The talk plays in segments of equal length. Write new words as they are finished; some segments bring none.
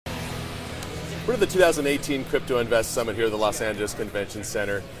We're at the 2018 Crypto Invest Summit here at the Los Angeles Convention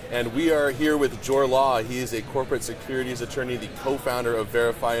Center, and we are here with Jor Law. He is a corporate securities attorney, the co-founder of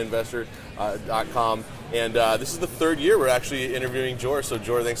VerifyInvestor.com, and this is the third year we're actually interviewing Jor. So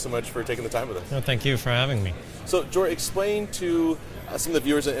Jor, thanks so much for taking the time with us. No, thank you for having me. So Jor, explain to some of the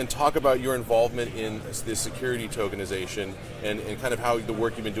viewers and talk about your involvement in the security tokenization and kind of how the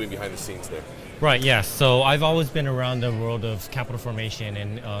work you've been doing behind the scenes there. Right, yes. So I've always been around the world of capital formation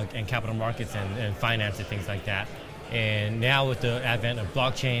and capital markets and finance and things like that. And now with the advent of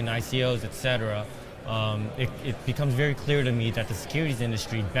blockchain, ICOs, etc., it becomes very clear to me that the securities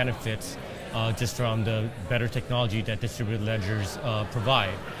industry benefits just from the better technology that distributed ledgers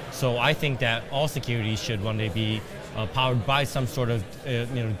provide. So I think that all securities should one day be powered by some sort of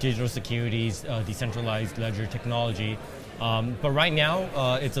digital securities, decentralized ledger technology. But right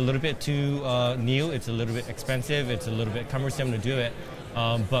now, it's a little bit too new, it's a little bit expensive, it's a little bit cumbersome to do it.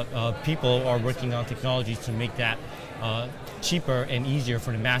 But people are working on technologies to make that cheaper and easier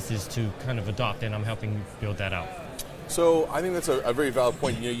for the masses to kind of adopt, and I'm helping build that out. So I think that's a very valid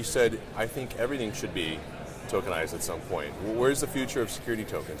point. You said, I think everything should be tokenized at some point. Where's the future of security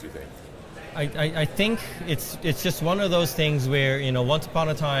tokens, you think? I think it's just one of those things where, once upon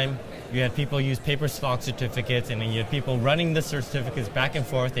a time, you had people use paper stock certificates, and then you had people running the certificates back and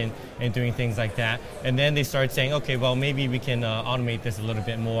forth and doing things like that. And then they started saying, okay, well, maybe we can automate this a little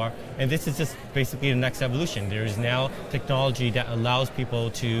bit more. And this is just basically the next evolution. There is now technology that allows people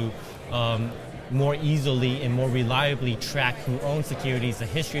to more easily and more reliably track who owns securities, the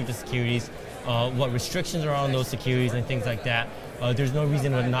history of the securities, what restrictions are on those securities and things like that. There's no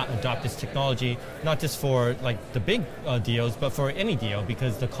reason to not adopt this technology, not just for like the big deals, but for any deal,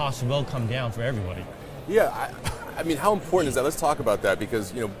 because the cost will come down for everybody. Yeah, I mean, how important is that? Let's talk about that,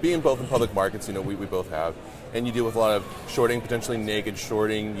 because being both in public markets, we both have, and you deal with a lot of shorting, potentially naked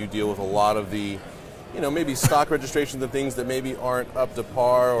shorting. You deal with a lot of the, maybe stock registrations and things that maybe aren't up to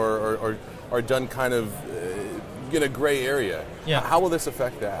par or are done kind of in a gray area. Yeah. How will this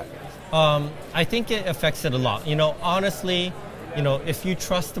affect that? I think it affects it a lot. Honestly, if you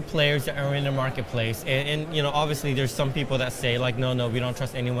trust the players that are in the marketplace, and obviously there's some people that say like, no, we don't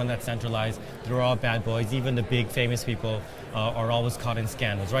trust anyone that's centralized. They're all bad boys. Even the big famous people are always caught in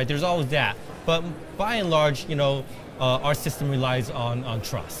scandals, right? There's always that. But by and large, our system relies on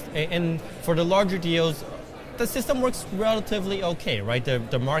trust. And for the larger deals, the system works relatively okay, right?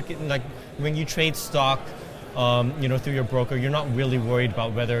 The market, like when you trade stock, through your broker, you're not really worried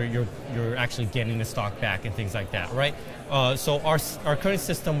about whether you're actually getting the stock back and things like that, right? So our current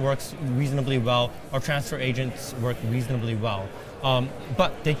system works reasonably well. Our transfer agents work reasonably well,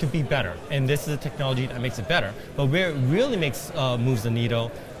 but they could be better. And this is a technology that makes it better. But where it really moves the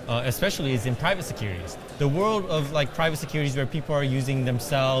needle, especially is in private securities. The world of like private securities where people are using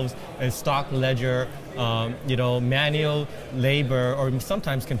themselves as stock ledger, manual labor, or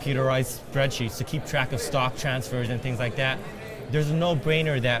sometimes computerized spreadsheets to keep track of stock transfers and things like that. There's a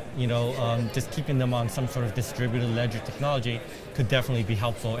no-brainer that just keeping them on some sort of distributed ledger technology could definitely be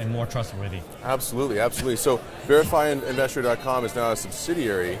helpful and more trustworthy. Absolutely, absolutely. So VerifyInvestor.com is now a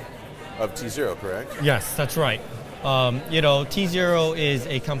subsidiary of T0, correct? Yes, that's right. T0 is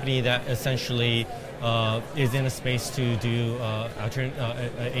a company that essentially is in a space to do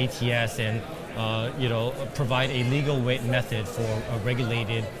ATS and provide a legal method for a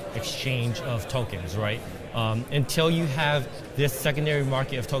regulated exchange of tokens, right? Until you have this secondary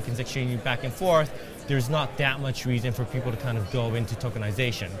market of tokens exchanging back and forth, there's not that much reason for people to kind of go into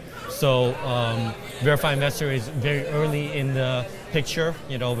tokenization. So Verify Investor is very early in the picture,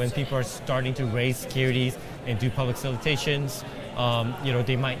 when people are starting to raise securities and do public solicitations.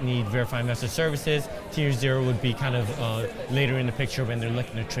 They might need Verify Investor services. Tier 0 would be kind of later in the picture when they're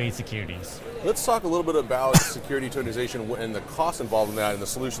looking to trade securities. Let's talk a little bit about security tokenization and the cost involved in that and the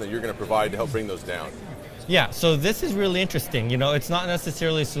solution that you're going to provide to help bring those down. Yeah, so this is really interesting. It's not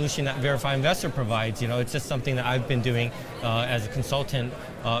necessarily a solution that Verify Investor provides. It's just something that I've been doing as a consultant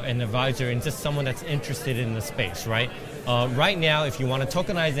and advisor, and just someone that's interested in the space, right? Right now, if you want to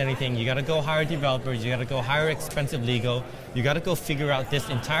tokenize anything, you got to go hire developers, you got to go hire expensive legal, you got to go figure out this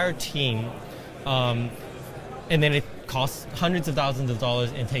entire team, and then it costs hundreds of thousands of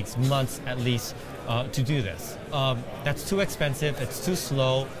dollars and takes months at least to do this. That's too expensive, it's too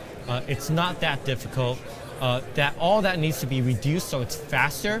slow, it's not that difficult. All that needs to be reduced so it's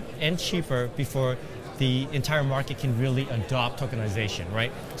faster and cheaper before the entire market can really adopt tokenization,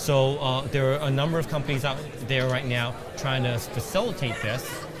 right? So there are a number of companies out there right now trying to facilitate this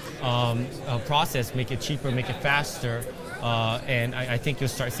process, make it cheaper, make it faster, And I think you'll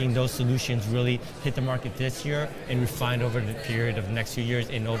start seeing those solutions really hit the market this year and refine over the period of the next few years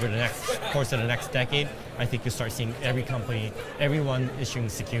and over the next course of the next decade. I think you'll start seeing every company, everyone issuing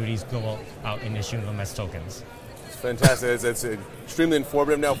securities go out and issuing them as tokens. Fantastic. It's extremely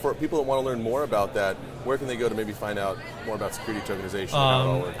informative. Now, for people that want to learn more about that, where can they go to maybe find out more about security tokenization and how it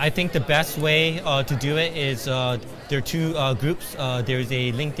all works? I think the best way to do it is there are two groups. There's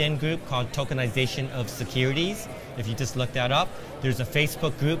a LinkedIn group called Tokenization of Securities. If you just look that up, there's a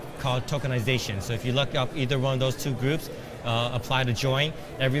Facebook group called Tokenization. So if you look up either one of those two groups, apply to join.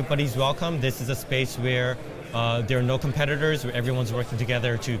 Everybody's welcome. This is a space where there are no competitors, where everyone's working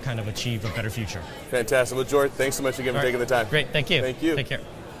together to kind of achieve a better future. Fantastic. Well, George, thanks so much again for taking the time. Great. Thank you. Thank you. Take care.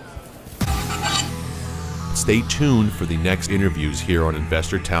 Stay tuned for the next interviews here on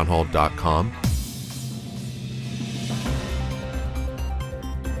InvestorTownhall.com.